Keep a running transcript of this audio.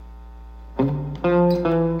I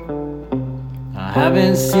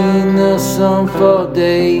haven't seen the sun for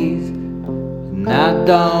days, and I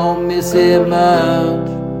don't miss it much.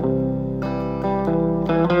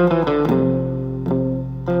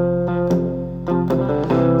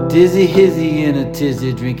 Dizzy hizzy in a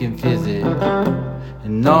tizzy drinking fizzy,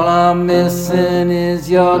 and all I'm missing is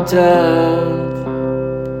your touch.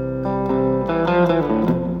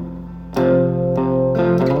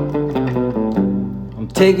 I'm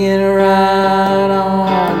taking a ride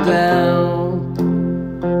on down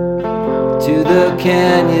to the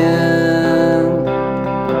canyon,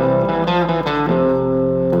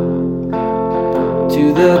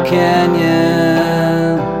 to the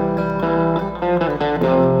canyon.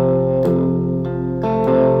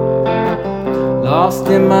 Lost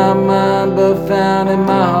in my mind but found in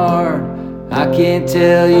my heart. I can't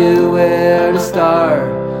tell you where to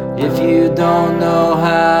start if you don't know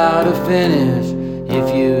how to finish,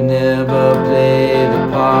 if you never played a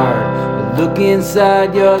part. But look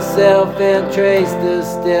inside yourself and trace the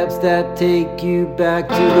steps that take you back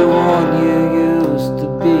to the one you used to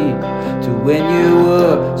be, to when you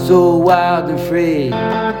were so wild and free.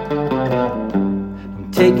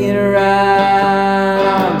 I'm taking a ride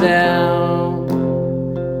on down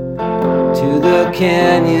to the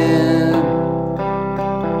canyon.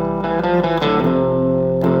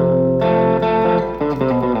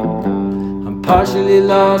 I'm partially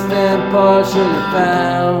lost and partially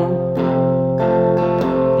found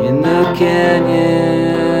in the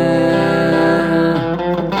canyon,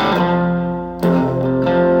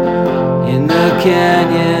 in the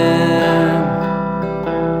canyon.